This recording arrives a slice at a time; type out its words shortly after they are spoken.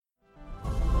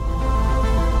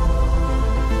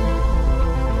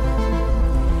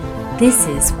This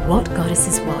is What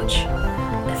Goddesses Watch,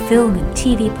 a film and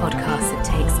TV podcast that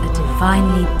takes a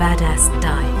divinely badass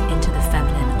dive into the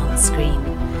feminine on screen.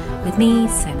 With me,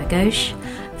 Soma Ghosh,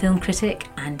 film critic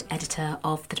and editor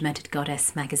of The Demented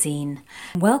Goddess magazine.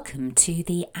 Welcome to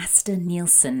the Asta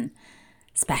Neilsen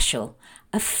Special,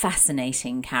 a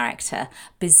fascinating character,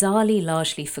 bizarrely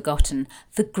largely forgotten,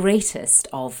 the greatest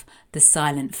of the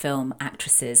silent film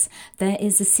actresses. There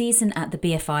is a season at the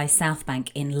BFI Southbank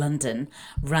in London,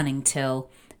 running till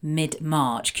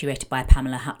mid-March, curated by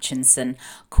Pamela Hutchinson,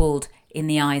 called In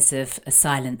the Eyes of a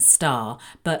Silent Star.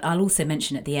 But I'll also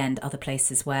mention at the end other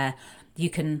places where you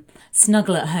can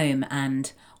snuggle at home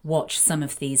and watch some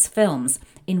of these films,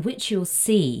 in which you'll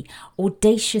see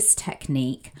audacious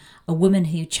technique, a woman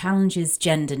who challenges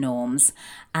gender norms,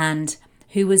 and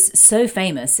who was so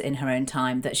famous in her own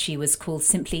time that she was called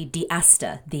simply the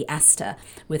Asta,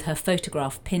 with her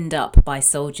photograph pinned up by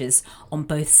soldiers on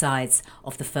both sides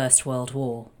of the First World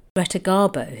War. Greta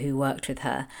Garbo, who worked with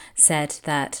her, said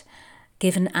that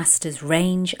given Asta's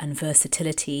range and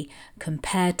versatility,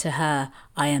 compared to her,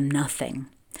 I am nothing.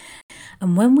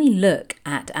 And when we look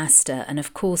at Asta, and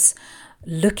of course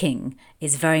looking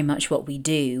is very much what we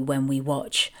do when we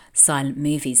watch silent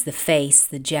movies, the face,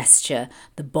 the gesture,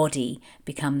 the body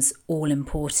becomes all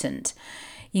important.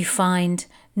 You find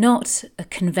not a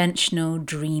conventional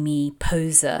dreamy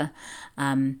poser,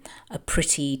 a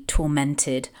pretty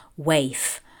tormented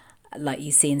waif, like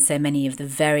you see in so many of the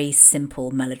very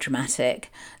simple melodramatic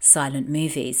silent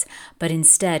movies, but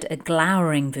instead a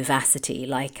glowering vivacity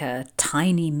like a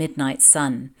tiny midnight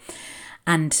sun.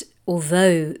 And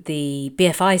although the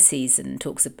BFI season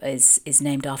is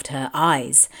named after her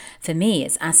eyes, for me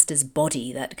it's Asta's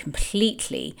body that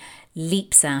completely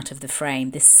leaps out of the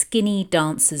frame, this skinny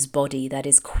dancer's body that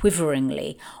is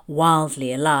quiveringly,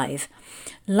 wildly alive.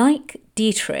 Like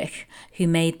Dietrich, who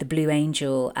made The Blue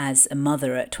Angel as a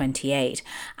mother at 28,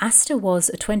 Asta was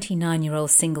a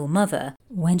 29-year-old single mother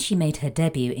when she made her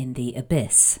debut in The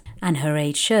Abyss. And her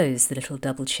age shows: the little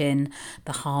double chin,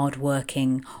 the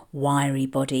hard-working, wiry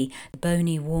body, the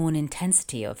bony, worn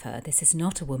intensity of her. This is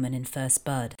not a woman in first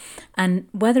bud. And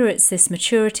whether it's this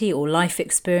maturity or life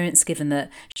experience, given that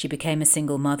she became a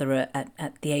single mother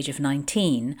at the age of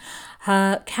 19,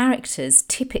 her characters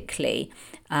typically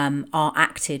are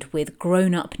acted with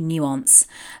grown-up nuance.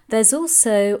 There's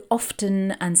also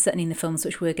often, and certainly in the films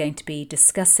which we're going to be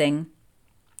discussing,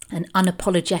 an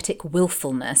unapologetic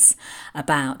willfulness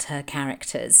about her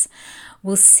characters.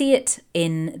 We'll see it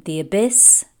in The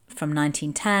Abyss from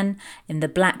 1910, in The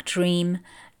Black Dream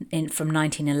from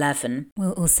 1911.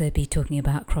 We'll also be talking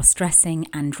about cross-dressing,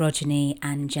 androgyny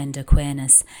and gender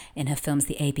queerness in her films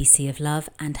The ABC of Love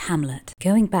and Hamlet.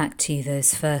 Going back to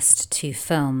those first two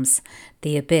films,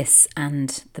 The Abyss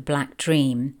and The Black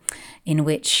Dream, in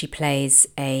which she plays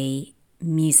a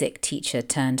music teacher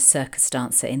turned circus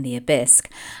dancer in The Abyss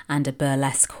and a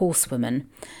burlesque horsewoman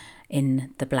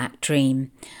in The Black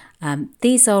Dream.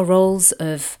 These are roles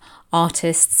of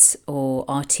artists or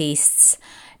artistes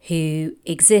who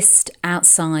exist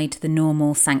outside the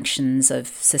normal sanctions of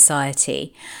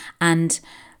society. And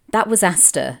that was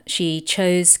Asta. She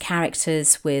chose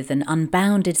characters with an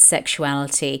unbounded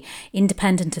sexuality,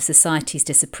 independent of society's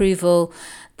disapproval.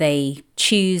 They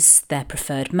choose their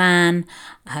preferred man.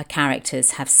 Her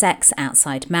characters have sex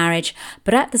outside marriage.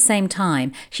 But at the same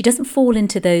time, she doesn't fall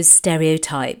into those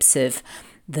stereotypes of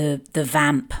the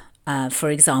vamp, for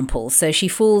example. So she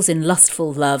falls in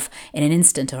lustful love in an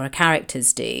instant, or her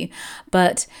characters do,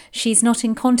 but she's not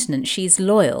incontinent, she's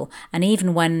loyal, and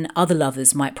even when other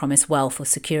lovers might promise wealth or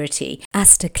security,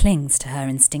 Asta clings to her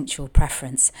instinctual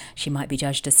preference. She might be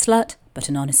judged a slut, but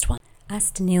an honest one.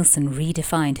 Asta Neilsen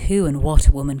redefined who and what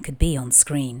a woman could be on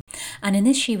screen. And in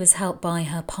this she was helped by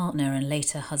her partner and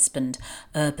later husband,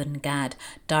 Urban Gad,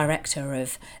 director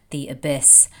of The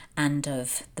Abyss and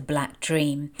of The Black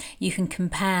Dream. You can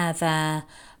compare their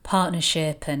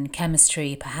partnership and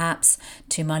chemistry perhaps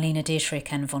to Marlene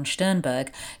Dietrich and von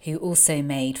Sternberg, who also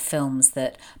made films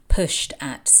that pushed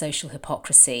at social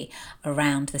hypocrisy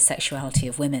around the sexuality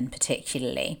of women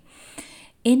particularly.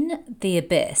 In The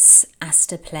Abyss,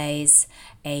 Asta plays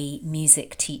a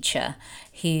music teacher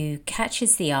who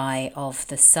catches the eye of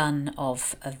the son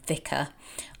of a vicar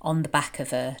on the back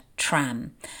of a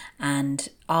tram, and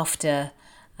after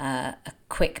a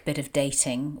quick bit of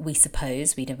dating, we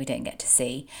suppose, we don't get to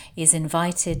see, is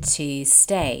invited to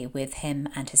stay with him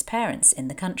and his parents in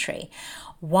the country.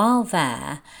 While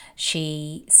there,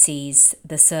 she sees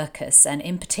the circus, and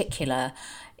in particular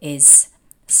is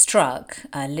struck,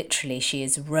 literally she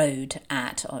is rode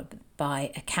at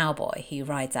by a cowboy who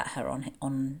rides at her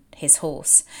on his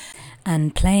horse.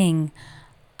 And playing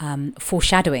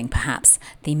foreshadowing perhaps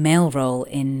the male role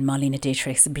in Marlene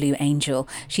Dietrich's Blue Angel.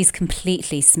 She's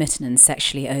completely smitten and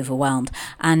sexually overwhelmed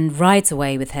and rides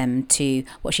away with him to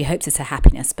what she hopes is her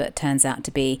happiness, but turns out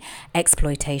to be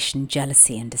exploitation,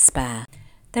 jealousy and despair.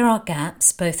 There are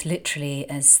gaps, both literally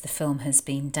as the film has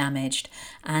been damaged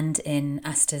and in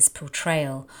Asta's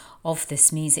portrayal of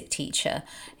this music teacher,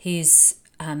 whose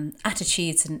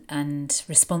attitudes and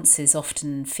responses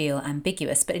often feel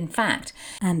ambiguous, but in fact,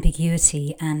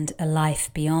 ambiguity and a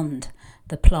life beyond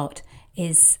the plot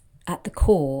is at the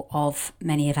core of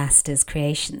many of Asta's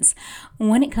creations.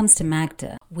 When it comes to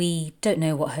Magda, we don't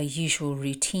know what her usual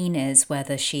routine is,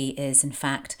 whether she is in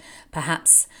fact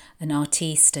perhaps an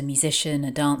artiste, a musician,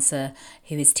 a dancer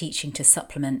who is teaching to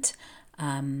supplement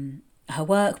her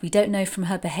work. We don't know from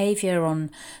her behaviour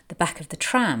on the back of the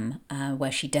tram,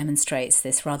 where she demonstrates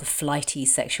this rather flighty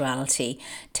sexuality,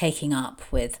 taking up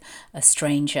with a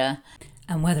stranger,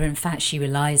 and whether in fact she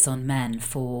relies on men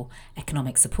for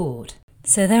economic support.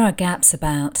 So there are gaps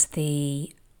about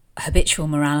the habitual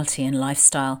morality and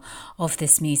lifestyle of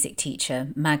this music teacher,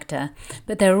 Magda,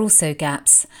 but there are also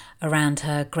gaps around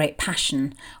her great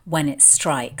passion when it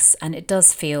strikes, and it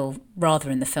does feel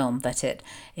rather in the film that it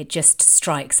just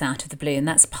strikes out of the blue, and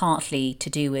that's partly to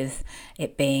do with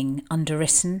it being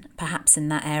underwritten perhaps in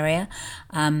that area,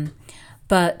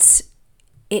 but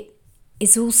it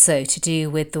is also to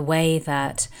do with the way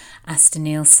that Asta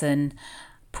Neilsen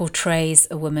portrays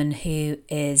a woman who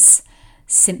is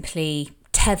simply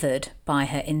tethered by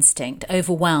her instinct,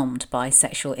 overwhelmed by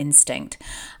sexual instinct,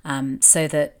 so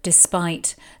that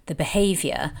despite the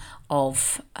behaviour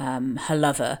of her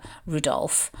lover,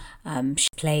 Rudolph,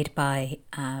 played by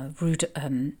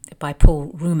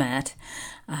Paul Rumert,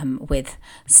 with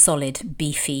solid,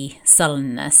 beefy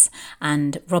sullenness,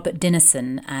 and Robert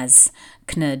Dinison as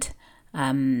Knud,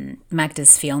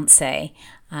 Magda's fiancé,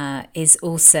 is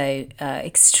also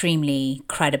extremely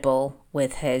credible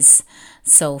with his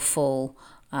soulful,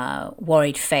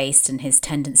 worried-faced and his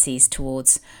tendencies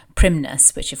towards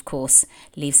primness, which of course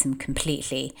leaves him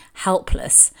completely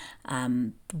helpless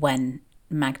when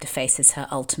Magda faces her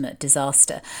ultimate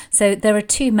disaster. So there are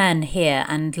two men here,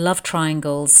 and love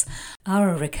triangles are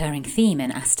a recurring theme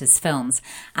in Asta's films,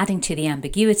 adding to the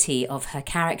ambiguity of her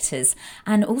characters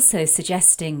and also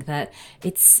suggesting that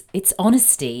it's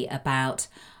honesty about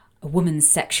a woman's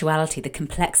sexuality, the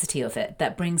complexity of it,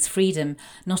 that brings freedom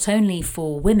not only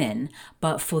for women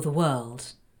but for the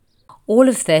world. All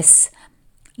of this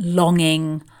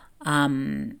longing,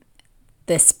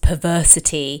 this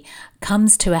perversity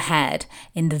comes to a head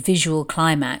in the visual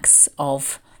climax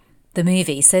of the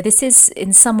movie. So this is,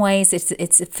 in some ways,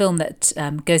 it's a film that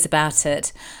goes about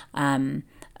at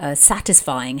a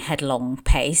satisfying headlong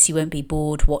pace. You won't be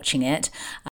bored watching it,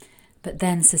 but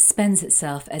then suspends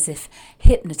itself as if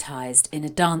hypnotised in a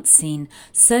dance scene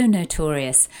so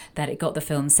notorious that it got the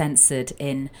film censored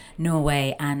in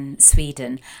Norway and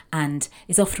Sweden, and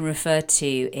is often referred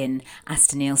to in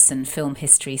Asta Neilsen film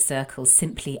history circles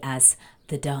simply as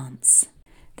the dance.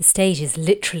 The stage is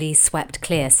literally swept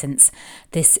clear, since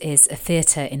this is a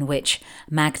theatre in which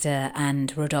Magda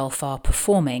and Rodolphe are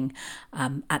performing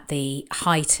at the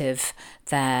height of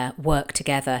their work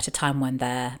together at a time when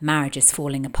their marriage is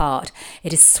falling apart.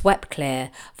 It is swept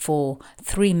clear for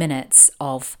 3 minutes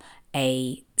of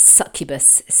a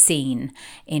succubus scene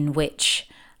in which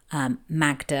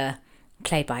Magda,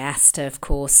 played by Asta of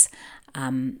course,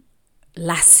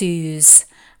 lassos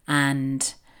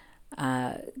and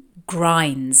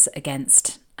grinds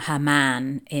against her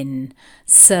man in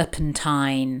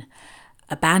serpentine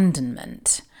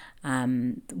abandonment,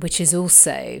 which is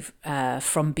also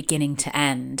from beginning to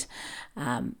end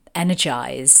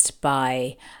energised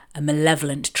by a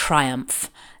malevolent triumph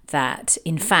that,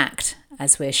 in fact,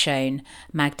 as we're shown,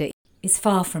 Magda is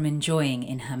far from enjoying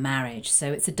in her marriage.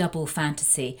 So it's a double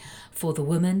fantasy for the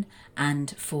woman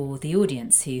and for the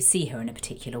audience who see her in a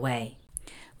particular way.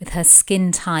 With her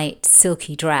skin-tight,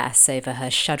 silky dress over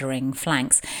her shuddering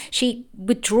flanks, she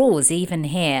withdraws even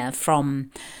here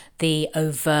from the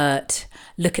overt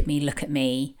look at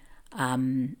me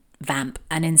vamp,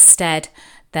 and instead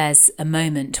there's a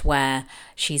moment where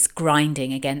she's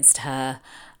grinding against her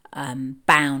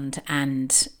bound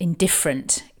and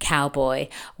indifferent cowboy,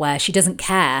 where she doesn't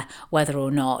care whether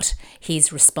or not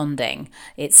he's responding.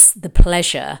 It's the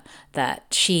pleasure that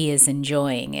she is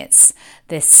enjoying. It's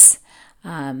this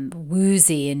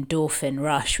woozy endorphin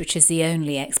rush, which is the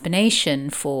only explanation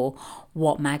for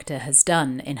what Magda has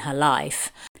done in her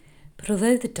life. But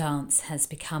although the dance has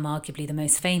become arguably the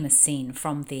most famous scene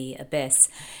from The Abyss,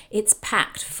 it's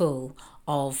packed full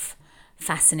of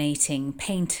fascinating,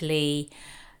 painterly,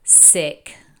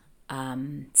 sick,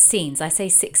 scenes. I say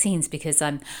 6 scenes because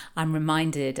I'm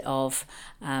reminded of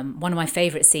one of my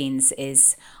favourite scenes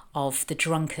is of the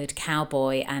drunkard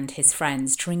cowboy and his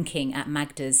friends drinking at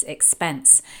Magda's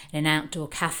expense in an outdoor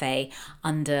cafe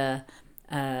under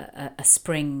a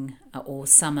spring or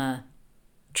summer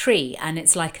tree, and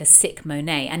it's like a sick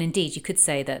Monet. And indeed you could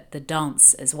say that the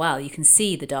dance as well, you can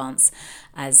see the dance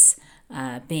as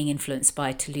being influenced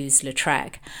by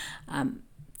Toulouse-Lautrec.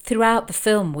 Throughout the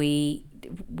film we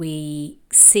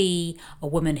see a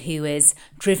woman who is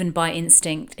driven by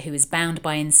instinct, who is bound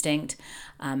by instinct,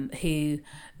 who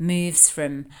moves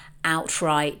from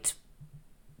outright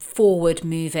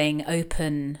forward-moving,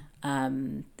 open,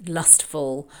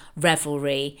 lustful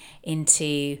revelry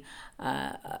into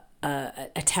a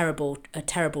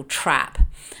terrible trap.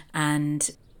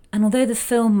 And although the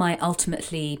film might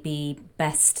ultimately be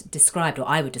best described, or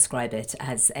I would describe it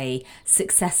as a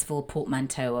successful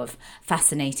portmanteau of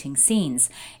fascinating scenes,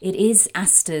 it is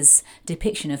Asta's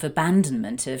depiction of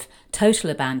abandonment, of total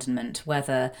abandonment,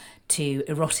 whether to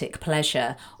erotic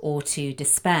pleasure or to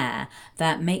despair,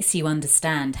 that makes you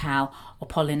understand how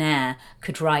Apollinaire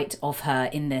could write of her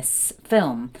in this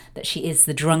film, that she is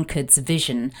the drunkard's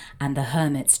vision and the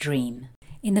hermit's dream.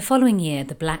 In the following year,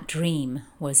 The Black Dream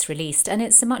was released, and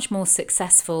it's a much more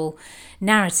successful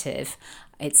narrative.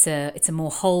 It's a more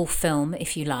whole film,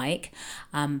 if you like,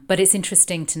 but it's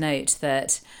interesting to note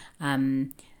that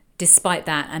despite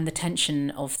that and the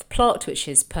tension of the plot, which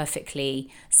is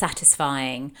perfectly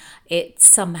satisfying, it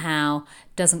somehow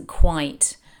doesn't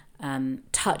quite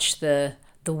touch the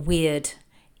weird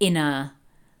inner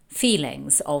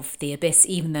feelings of the abyss,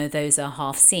 even though those are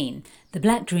half seen. The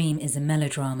Black Dream is a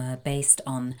melodrama based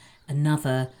on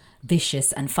another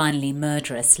vicious and finally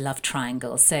murderous love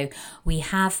triangle. So we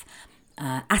have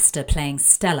Asta playing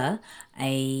Stella,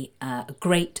 a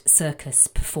great circus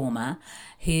performer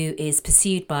who is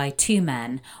pursued by 2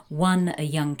 men, one a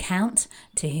young count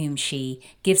to whom she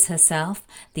gives herself,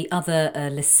 the other a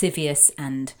lascivious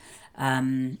and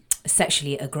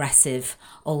sexually aggressive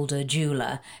older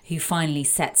jeweler who finally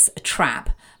sets a trap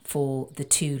for the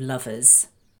 2 lovers.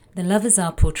 The lovers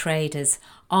are portrayed as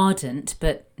ardent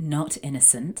but not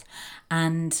innocent,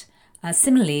 and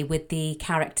similarly with the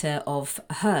character of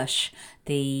Hirsch,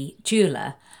 the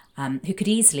jeweler, who could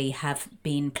easily have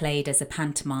been played as a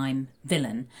pantomime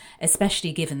villain,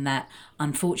 especially given that,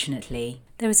 unfortunately,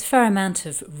 there is a fair amount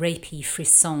of rapey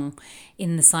frisson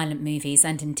in the silent movies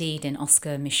and indeed in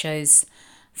Oscar Michaud's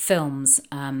films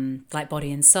like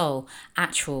Body and Soul,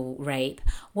 actual rape.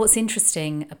 What's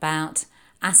interesting about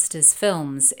Asta's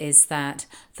films is that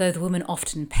though the woman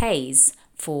often pays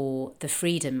for the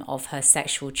freedom of her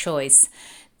sexual choice,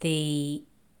 the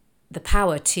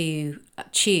power to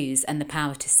choose and the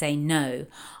power to say no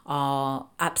are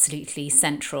absolutely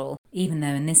central, even though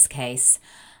in this case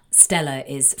Stella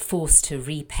is forced to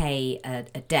repay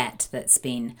a debt that's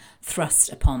been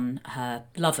thrust upon her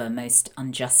lover most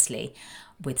unjustly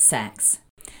with sex.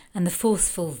 And the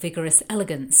forceful, vigorous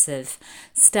elegance of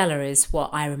Stella is what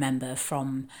I remember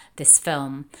from this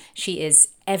film. She is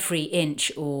every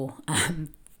inch or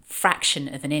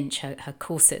fraction of an inch. Her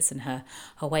corsets and her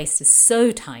waist is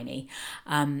so tiny.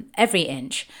 Every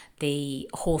inch, the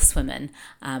horsewoman,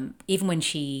 even when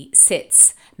she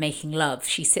sits making love,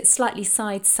 she sits slightly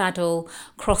side saddle,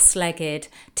 cross-legged,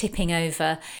 tipping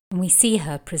over. And we see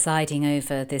her presiding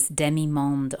over this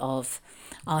demi-monde of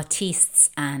artistes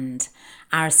and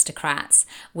aristocrats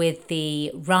with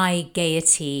the wry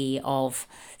gaiety of,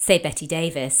 say, Bette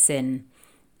Davis in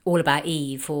All About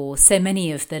Eve, or so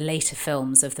many of the later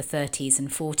films of the 30s and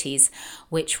 40s,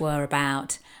 which were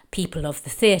about people of the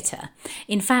theatre.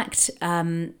 In fact,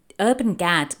 Urban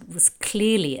Gad was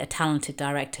clearly a talented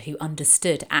director who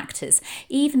understood actors.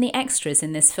 Even the extras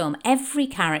in this film, every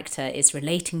character is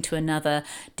relating to another,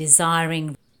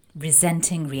 desiring,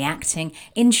 resenting, reacting.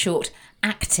 In short,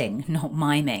 acting, not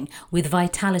miming, with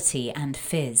vitality and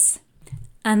fizz.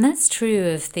 And that's true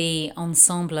of the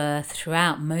ensemble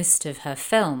throughout most of her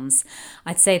films.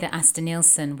 I'd say that Asta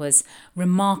Neilsen was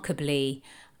remarkably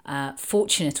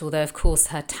fortunate, although of course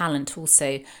her talent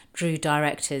also drew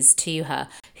directors to her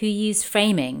who used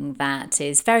framing that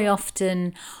is very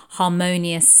often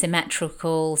harmonious,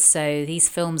 symmetrical. So these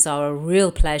films are a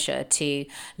real pleasure to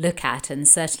look at and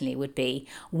certainly would be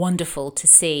wonderful to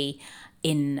see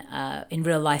in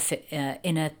real life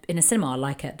in a cinema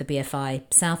like at the BFI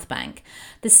Southbank.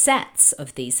 The sets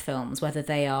of these films, whether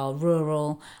they are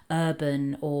rural,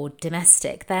 urban or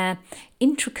domestic, they're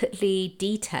intricately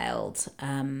detailed.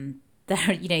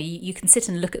 They're, you can sit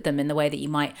and look at them in the way that you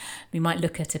might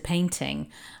look at a painting,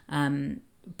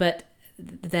 but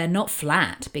they're not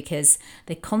flat because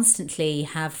they constantly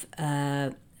have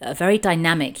a very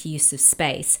dynamic use of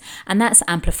space, and that's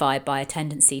amplified by a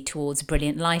tendency towards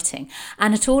brilliant lighting.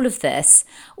 And at all of this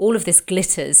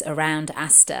glitters around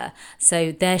Asta.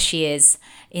 So there she is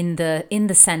in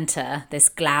the centre, this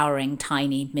glowering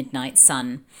tiny midnight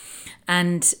sun,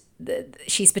 and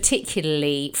she's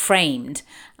particularly framed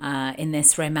in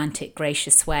this romantic,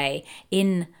 gracious way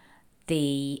in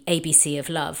the ABC of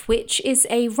Love, which is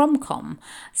a rom-com.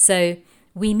 So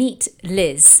we meet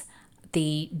Liz,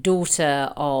 the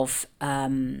daughter of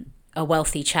a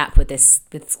wealthy chap with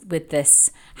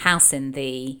this house in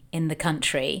the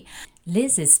country.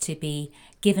 Liz is to be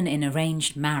given in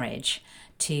arranged marriage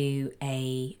to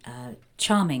a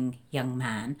charming young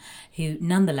man who,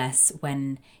 nonetheless,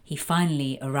 when he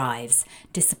finally arrives,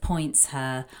 disappoints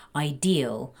her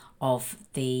ideal of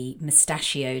the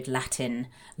mustachioed Latin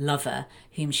lover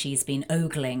whom she's been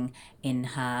ogling in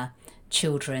her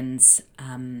children's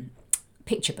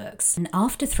picture books. And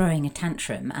after throwing a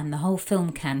tantrum, and the whole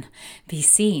film can be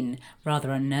seen rather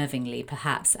unnervingly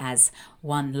perhaps as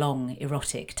one long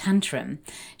erotic tantrum,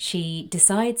 she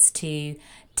decides to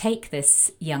take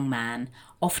this young man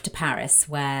off to Paris,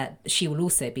 where she will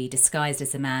also be disguised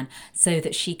as a man, so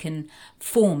that she can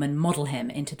form and model him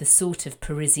into the sort of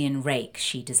Parisian rake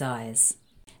she desires.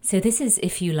 So this is,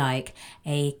 if you like,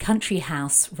 a country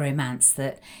house romance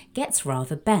that gets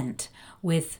rather bent,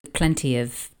 with plenty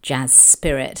of jazz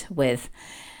spirit, with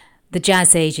the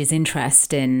Jazz Age's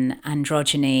interest in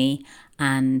androgyny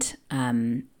and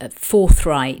a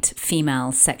forthright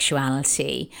female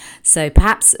sexuality. So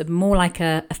perhaps more like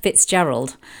a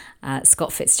Fitzgerald,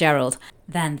 Scott Fitzgerald,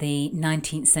 than the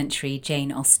 19th century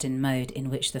Jane Austen mode in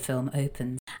which the film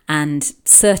opens. And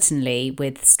certainly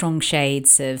with strong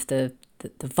shades of the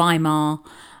Weimar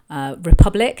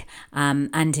Republic,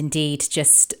 and indeed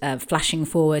just flashing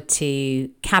forward to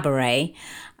Cabaret,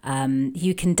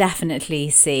 you can definitely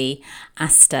see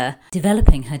Asta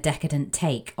developing her decadent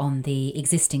take on the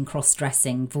existing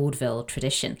cross-dressing vaudeville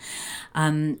tradition,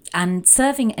 and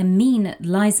serving a mean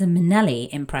Liza Minnelli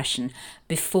impression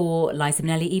before Liza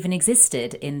Minnelli even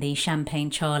existed in the Champagne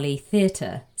Charlie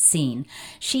theatre scene.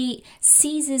 She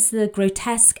seizes the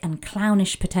grotesque and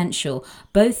clownish potential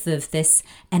both of this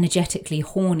energetically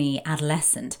horny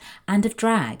adolescent and of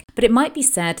drag. But it might be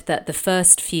said that the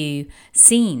first few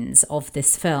scenes of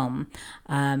this film,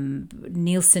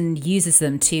 Neilsen uses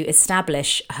them to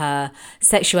establish her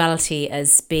sexuality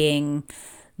as being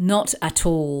not at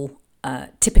all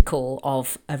typical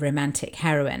of a romantic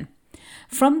heroine.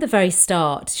 From the very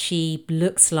start, she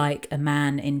looks like a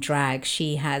man in drag.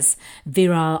 She has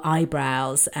virile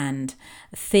eyebrows and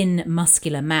a thin,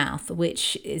 muscular mouth,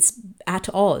 which is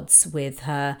at odds with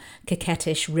her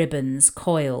coquettish ribbons,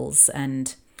 coils,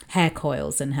 and hair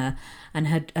coils, and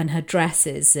her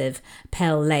dresses of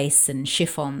pale lace and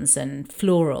chiffons and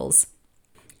florals.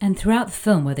 And throughout the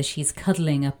film, whether she's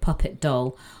cuddling a puppet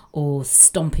doll or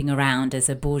stomping around as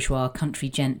a bourgeois country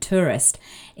gent tourist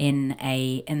in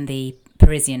the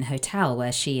Parisian hotel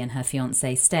where she and her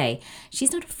fiancé stay,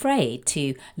 she's not afraid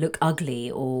to look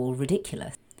ugly or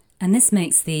ridiculous. And this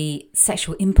makes the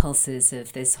sexual impulses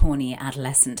of this horny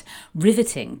adolescent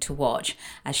riveting to watch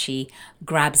as she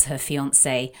grabs her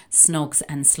fiancé, snogs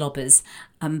and slobbers.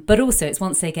 But also it's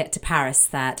once they get to Paris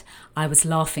that I was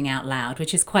laughing out loud,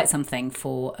 which is quite something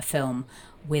for a film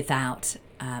without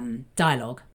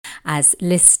dialogue, as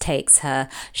Liz takes her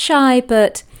shy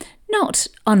but not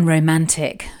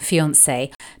unromantic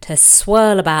fiancé to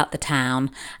swirl about the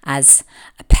town as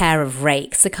a pair of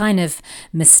rakes, a kind of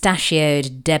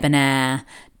mustachioed, debonair,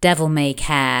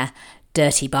 devil-may-care,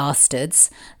 dirty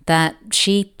bastards that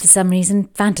she, for some reason,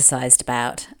 fantasised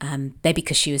about. Maybe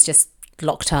because she was just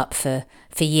locked up for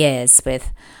years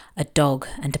with a dog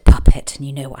and a puppet, and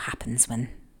you know what happens when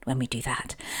we do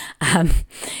that.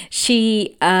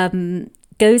 She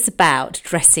goes about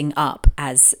dressing up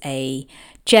as a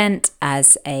gent,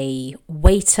 as a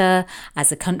waiter,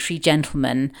 as a country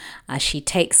gentleman. She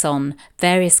takes on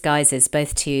various guises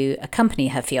both to accompany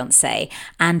her fiancé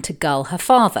and to gull her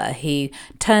father, who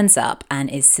turns up and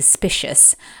is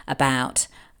suspicious about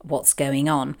what's going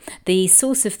on. The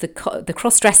source of the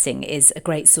cross-dressing is a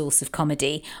great source of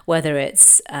comedy, whether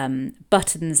it's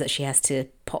buttons that she has to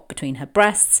pop between her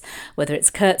breasts, whether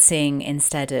it's curtsying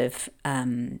instead of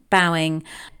bowing.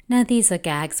 Now, these are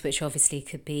gags which obviously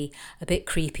could be a bit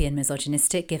creepy and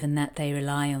misogynistic, given that they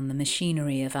rely on the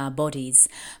machinery of our bodies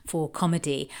for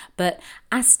comedy, but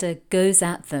Asta goes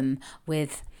at them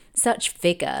with such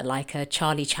vigour, like a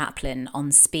Charlie Chaplin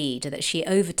on speed, that she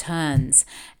overturns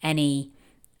any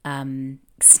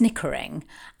snickering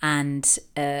and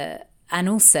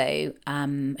also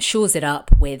shores it up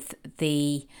with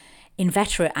the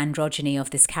inveterate androgyny of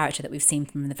this character that we've seen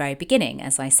from the very beginning,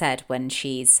 as I said, when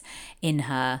she's in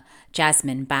her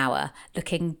jasmine bower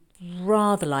looking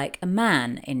rather like a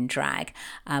man in drag.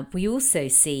 We also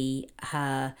see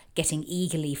her getting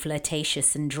eagerly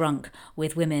flirtatious and drunk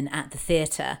with women at the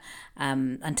theatre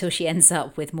until she ends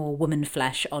up with more woman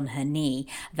flesh on her knee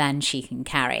than she can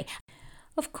carry.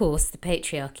 Of course, the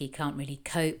patriarchy can't really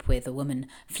cope with a woman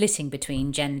flitting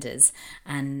between genders,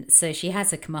 and so she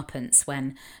has a comeuppance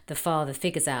when the father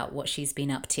figures out what she's been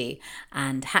up to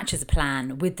and hatches a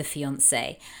plan with the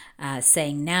fiancé,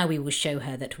 saying now we will show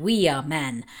her that we are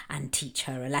men and teach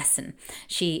her a lesson.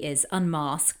 She is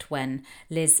unmasked when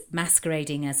Liz,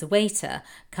 masquerading as a waiter,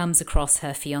 comes across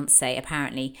her fiancé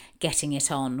apparently getting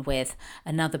it on with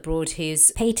another broad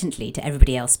who's patently, to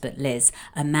everybody else but Liz,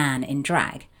 a man in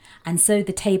drag. And so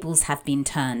the tables have been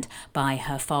turned by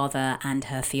her father and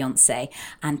her fiancé,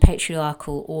 and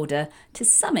patriarchal order, to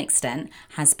some extent,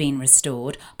 has been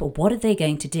restored. But what are they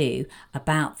going to do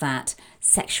about that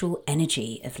sexual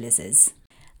energy of Liz's?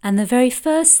 And the very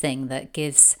first thing that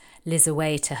gives Liz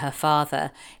away to her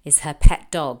father is her pet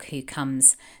dog, who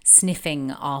comes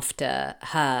sniffing after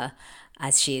her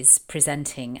as she is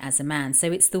presenting as a man.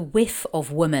 So it's the whiff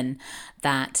of woman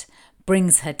that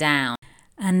brings her down.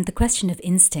 And the question of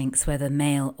instincts, whether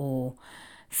male or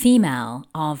female,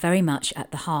 are very much at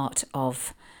the heart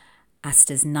of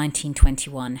Asta's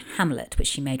 1921 Hamlet, which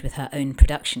she made with her own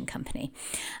production company.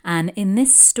 And in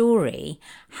this story,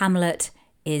 Hamlet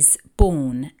is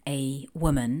born a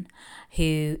woman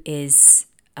who is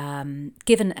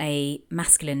given a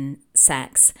masculine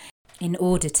sex in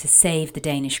order to save the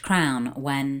Danish crown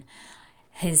when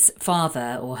his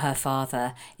father or her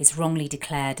father is wrongly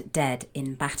declared dead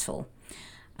in battle.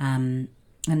 And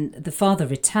the father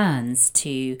returns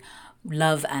to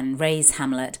love and raise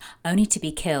Hamlet, only to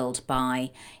be killed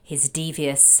by his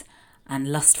devious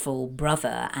and lustful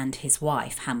brother and his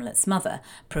wife, Hamlet's mother,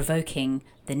 provoking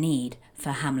the need for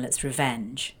Hamlet's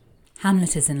revenge.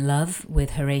 Hamlet is in love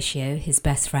with Horatio, his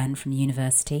best friend from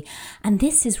university, and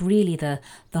this is really the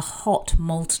hot,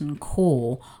 molten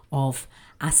core of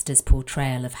Asta's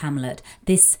portrayal of Hamlet,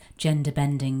 this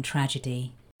gender-bending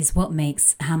tragedy. Is what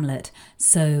makes Hamlet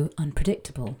so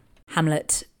unpredictable.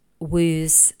 Hamlet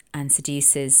woos and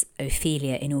seduces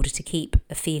Ophelia in order to keep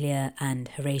Ophelia and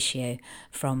Horatio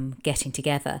from getting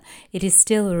together. It is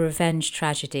still a revenge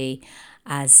tragedy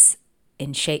as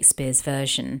in Shakespeare's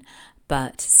version,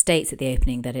 but states at the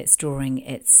opening that it's drawing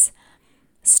its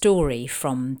story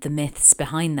from the myths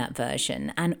behind that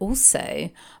version, and also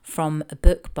from a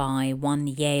book by one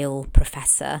Yale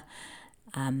professor,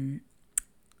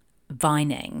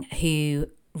 Vining, who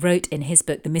wrote in his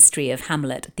book The Mystery of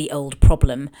Hamlet, The Old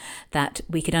Problem, that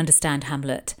we could understand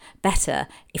Hamlet better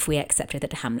if we accepted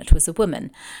that Hamlet was a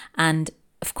woman. And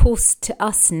of course, to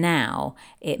us now,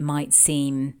 it might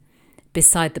seem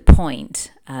beside the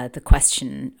point, the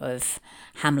question of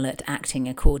Hamlet acting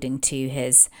according to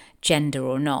his gender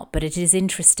or not. But it is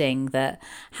interesting that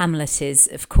Hamlet is,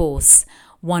 of course,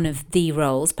 one of the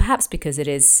roles, perhaps because it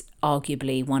is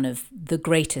arguably one of the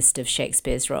greatest of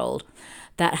Shakespeare's roles,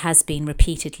 that has been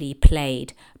repeatedly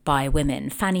played by women.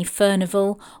 Fanny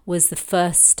Furnival was the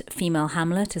first female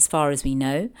Hamlet, as far as we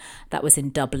know. That was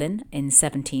in Dublin in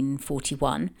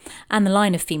 1741. And the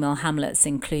line of female Hamlets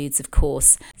includes, of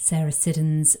course, Sarah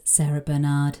Siddons, Sarah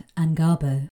Bernard, and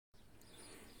Garbo.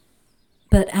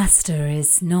 But Asta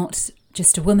is not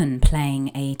just a woman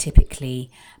playing a typically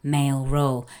male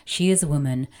role. She is a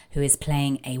woman who is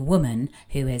playing a woman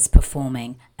who is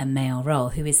performing a male role,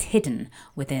 who is hidden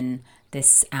within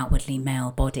this outwardly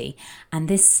male body. And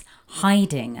this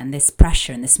hiding and this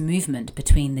pressure and this movement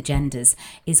between the genders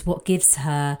is what gives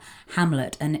her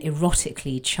Hamlet an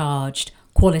erotically charged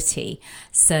quality.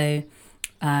 So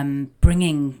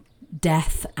bringing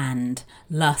death and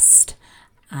lust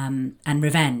and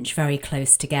revenge very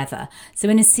close together. So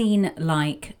in a scene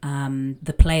like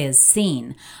the Players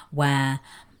scene, where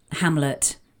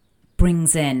Hamlet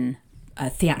brings in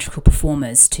theatrical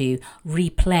performers to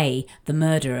replay the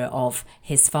murder of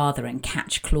his father and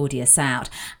catch Claudius out,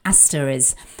 Asta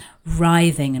is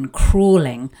writhing and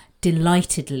crawling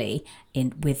delightedly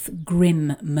with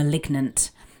grim,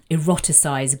 malignant,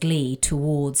 eroticized glee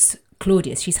towards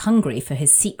Claudius. She's hungry for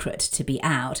his secret to be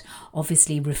out,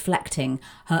 obviously reflecting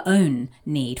her own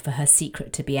need for her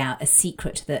secret to be out, a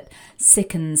secret that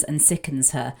sickens and sickens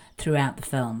her throughout the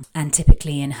film. And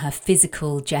typically in her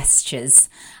physical gestures,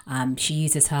 she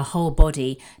uses her whole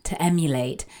body to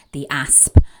emulate the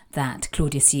asp that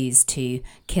Claudius used to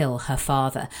kill her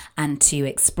father and to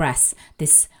express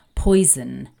this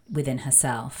poison within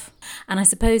herself. And I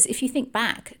suppose if you think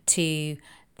back to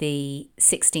the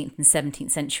 16th and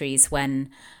 17th centuries when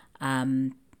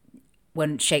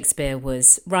Shakespeare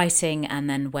was writing and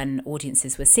then when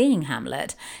audiences were seeing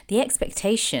Hamlet, the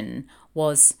expectation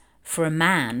was for a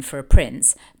man, for a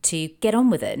prince, to get on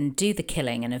with it and do the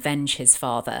killing and avenge his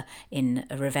father in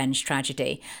a revenge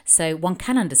tragedy. So one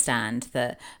can understand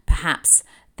that perhaps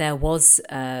there was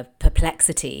a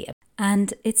perplexity.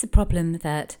 And it's a problem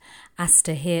that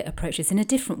Asta here approaches in a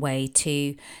different way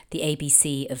to the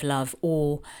ABC of Love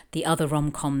or the other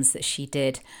rom-coms that she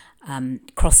did,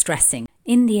 cross-dressing.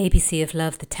 In the ABC of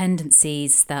Love, the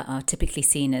tendencies that are typically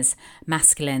seen as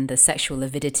masculine, the sexual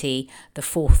avidity, the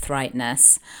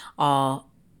forthrightness, are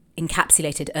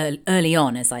encapsulated early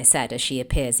on, as I said, as she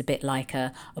appears a bit like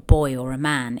a boy or a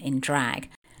man in drag.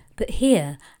 But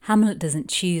here, Hamlet doesn't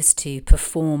choose to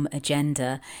perform a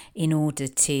gender in order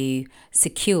to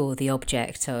secure the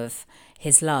object of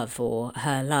his love or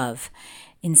her love.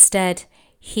 Instead,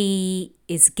 he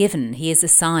is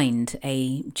assigned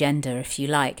a gender, if you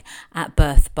like, at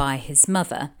birth by his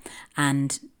mother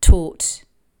and taught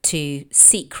to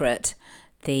secret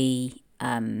the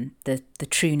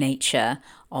true nature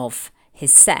of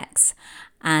his sex.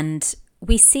 And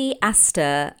we see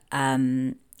Asta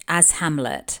as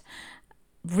Hamlet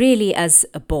really as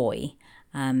a boy.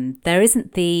 There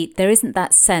isn't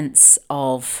that sense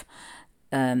of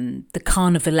the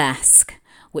carnivalesque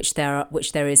which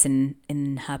there is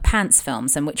in her Pants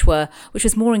films, and which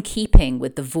was more in keeping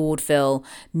with the vaudeville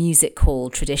music hall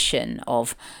tradition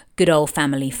of good old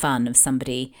family fun of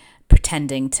somebody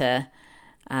pretending to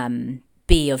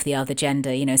be of the other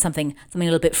gender, something a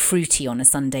little bit fruity on a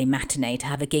Sunday matinee to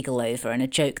have a giggle over and a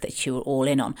joke that you were all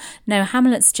in on. No,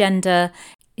 Hamlet's gender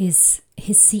is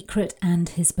his secret and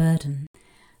his burden.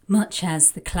 Much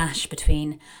as the clash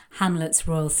between Hamlet's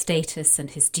royal status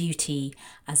and his duty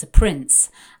as a prince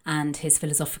and his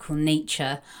philosophical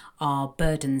nature are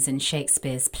burdens in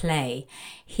Shakespeare's play,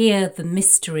 here the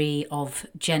mystery of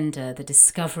gender, the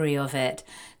discovery of it,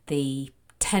 the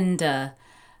tender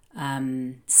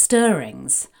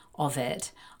stirrings of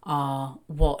it are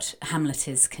what Hamlet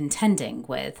is contending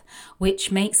with,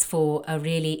 which makes for a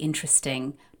really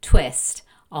interesting twist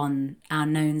on our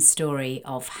known story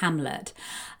of Hamlet.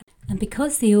 And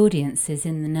because the audience is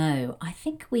in the know, I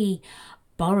think we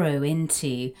borrow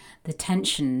into the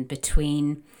tension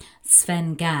between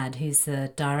Sven Gad, who's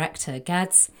the director,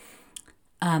 Gad's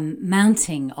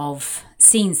mounting of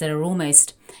scenes that are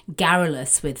almost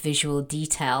garrulous with visual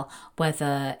detail,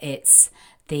 whether it's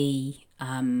the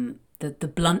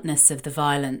bluntness of the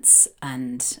violence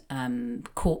and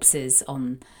corpses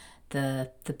on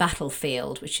the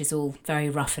battlefield, which is all very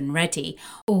rough and ready,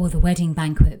 or the wedding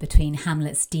banquet between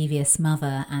Hamlet's devious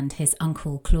mother and his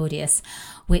uncle Claudius,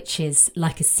 which is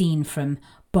like a scene from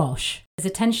Bosch. There's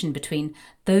a tension between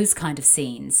those kind of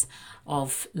scenes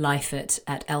of life at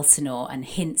Elsinore and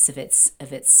hints of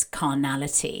its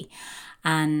carnality,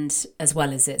 and as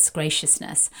well as its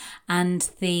graciousness,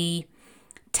 and the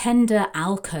tender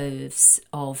alcoves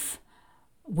of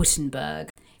Wittenberg.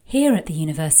 Here at the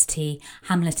university,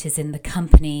 Hamlet is in the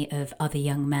company of other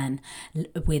young men,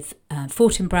 with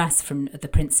Fortinbras from the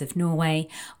Prince of Norway,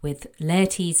 with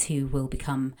Laertes, who will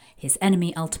become his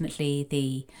enemy ultimately,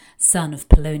 the son of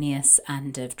Polonius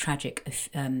and of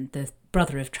the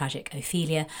brother of tragic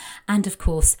Ophelia, and of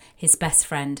course his best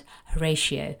friend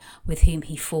Horatio, with whom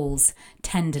he falls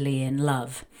tenderly in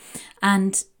love.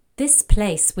 And this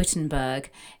place,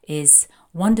 Wittenberg, is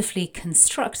wonderfully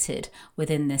constructed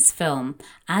within this film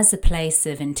as a place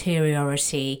of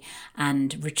interiority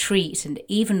and retreat. And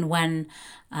even when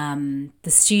the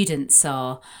students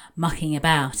are mucking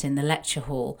about in the lecture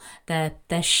hall, they're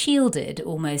shielded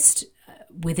almost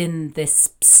within this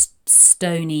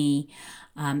stony,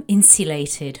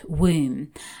 insulated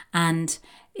womb. And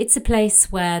it's a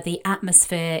place where the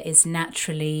atmosphere is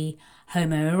naturally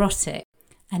homoerotic.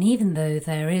 And even though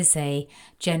there is a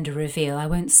gender reveal, I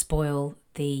won't spoil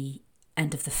the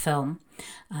end of the film,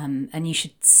 and you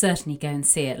should certainly go and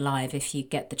see it live if you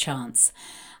get the chance.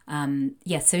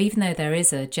 So even though there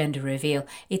is a gender reveal,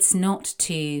 it's not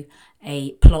to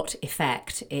a plot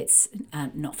effect, it's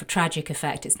not for tragic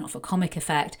effect, it's not for comic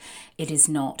effect, it is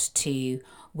not to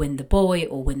win the boy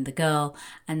or win the girl.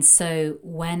 And so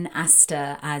when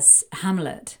Asta as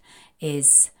Hamlet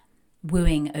is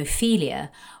wooing Ophelia,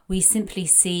 we simply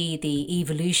see the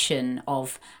evolution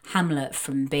of Hamlet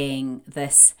from being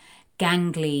this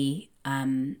gangly,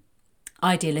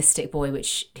 idealistic boy,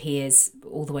 which he is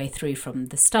all the way through from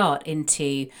the start,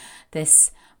 into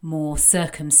this more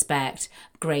circumspect,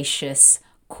 gracious,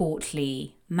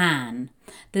 courtly man.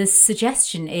 The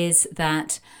suggestion is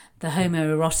that the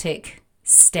homoerotic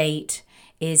state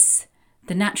is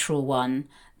the natural one,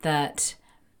 that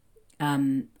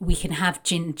we can have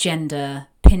gender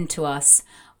pinned to us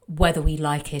whether we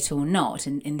like it or not.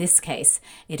 And in this case,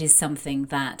 it is something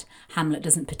that Hamlet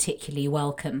doesn't particularly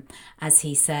welcome, as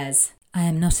he says, "I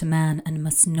am not a man and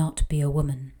must not be a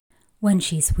woman." When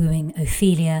she's wooing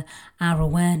Ophelia, our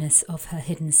awareness of her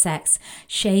hidden sex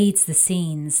shades the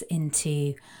scenes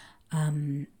into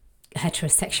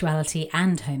heterosexuality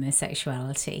and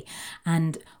homosexuality.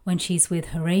 And when she's with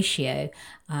Horatio,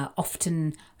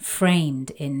 often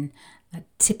framed in a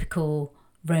typical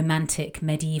romantic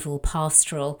medieval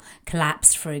pastoral,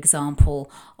 collapsed, for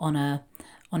example, on a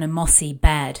mossy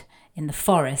bed in the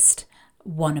forest,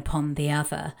 one upon the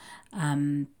other.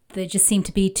 They just seem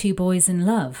to be two boys in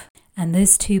love. And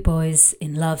those two boys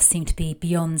in love seem to be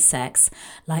beyond sex,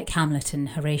 like Hamlet and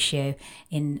Horatio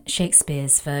in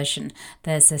Shakespeare's version.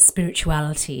 There's a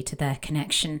spirituality to their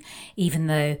connection, even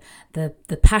though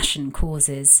the passion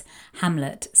causes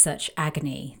Hamlet such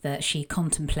agony that she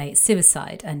contemplates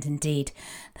suicide, and indeed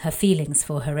her feelings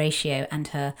for Horatio and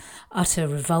her utter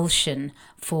revulsion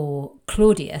for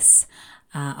Claudius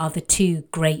are the two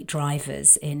great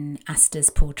drivers in Asta's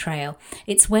portrayal.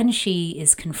 It's when she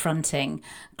is confronting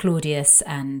Claudius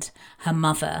and her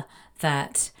mother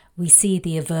that we see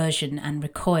the aversion and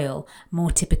recoil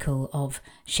more typical of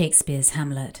Shakespeare's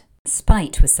Hamlet.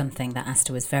 Spite was something that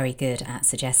Asta was very good at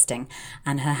suggesting,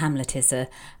 and her Hamlet is a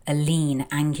lean,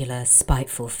 angular,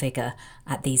 spiteful figure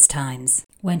at these times.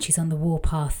 When she's on the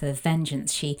warpath of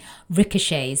vengeance, she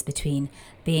ricochets between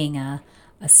being a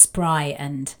spry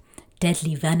and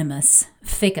deadly venomous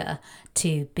figure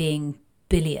to being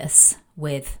bilious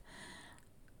with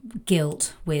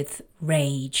guilt, with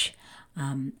rage,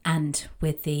 and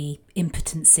with the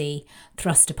impotency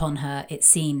thrust upon her, it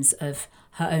seems, of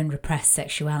her own repressed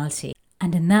sexuality.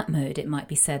 And in that mode, it might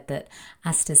be said that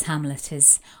Asta's Hamlet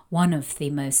is one of the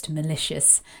most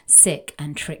malicious, sick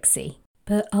and tricksy.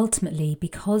 But ultimately,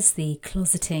 because the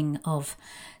closeting of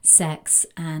sex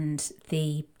and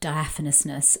the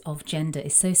diaphanousness of gender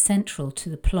is so central to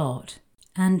the plot,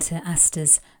 and to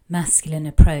Asta's masculine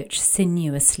approach,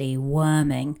 sinuously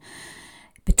worming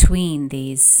between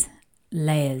these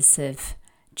layers of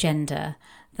gender,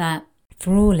 that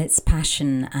for all its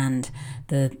passion and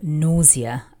the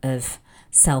nausea of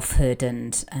selfhood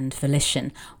and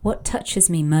volition, what touches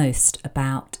me most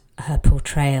about her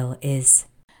portrayal is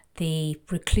the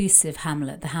reclusive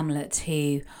Hamlet, the Hamlet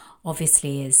who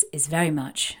obviously is very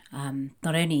much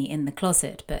not only in the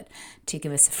closet, but to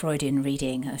give us a Freudian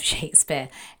reading of Shakespeare,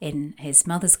 in his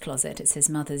mother's closet. It's his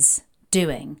mother's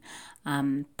doing,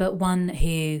 but one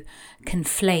who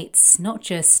conflates not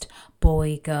just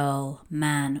boy, girl,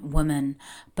 man, woman,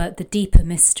 but the deeper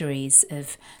mysteries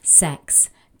of sex,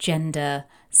 gender,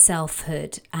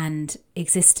 selfhood, and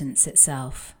existence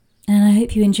itself. And I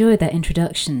hope you enjoyed that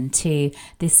introduction to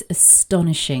this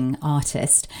astonishing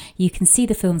artist. You can see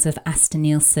the films of Asta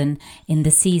Neilsen in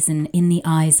the season In the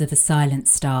Eyes of a Silent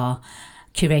Star,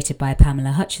 curated by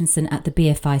Pamela Hutchinson at the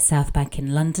BFI Southbank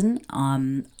in London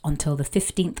until the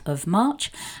 15th of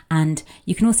March. And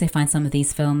you can also find some of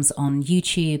these films on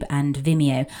YouTube and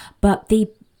Vimeo. But the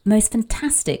most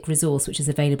fantastic resource which is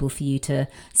available for you to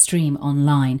stream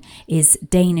online is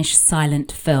Danish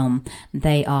silent film.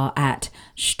 They are at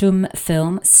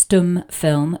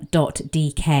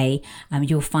stumfilm.dk.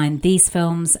 You'll find these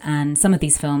films and some of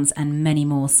these films and many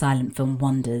more silent film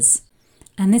wonders.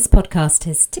 And this podcast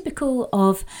is typical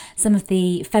of some of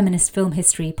the feminist film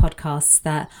history podcasts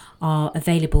that are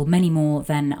available, many more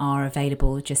than are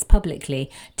available just publicly,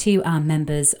 to our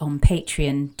members on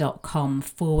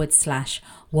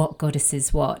patreon.com/What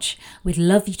Goddesses Watch. We'd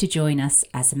love you to join us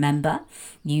as a member.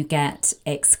 You get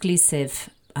exclusive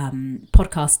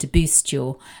podcast to boost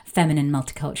your feminine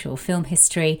multicultural film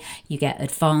history. You get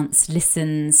advanced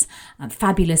listens,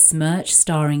 fabulous merch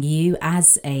starring you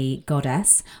as a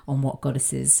goddess on What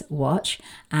Goddesses Watch,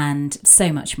 and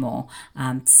so much more.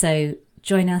 So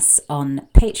join us on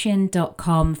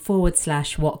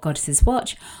patreon.com/What Goddesses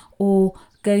Watch, or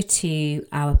go to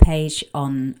our page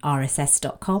on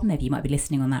rss.com. Maybe you might be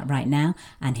listening on that right now,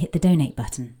 and hit the donate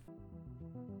button.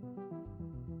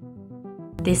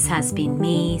 This has been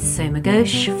me, Soma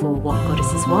Ghosh, for What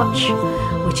Goddesses Watch,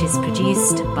 which is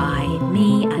produced by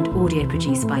me and audio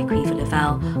produced by Quiva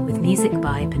Lavelle, with music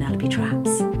by Penelope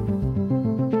Traps.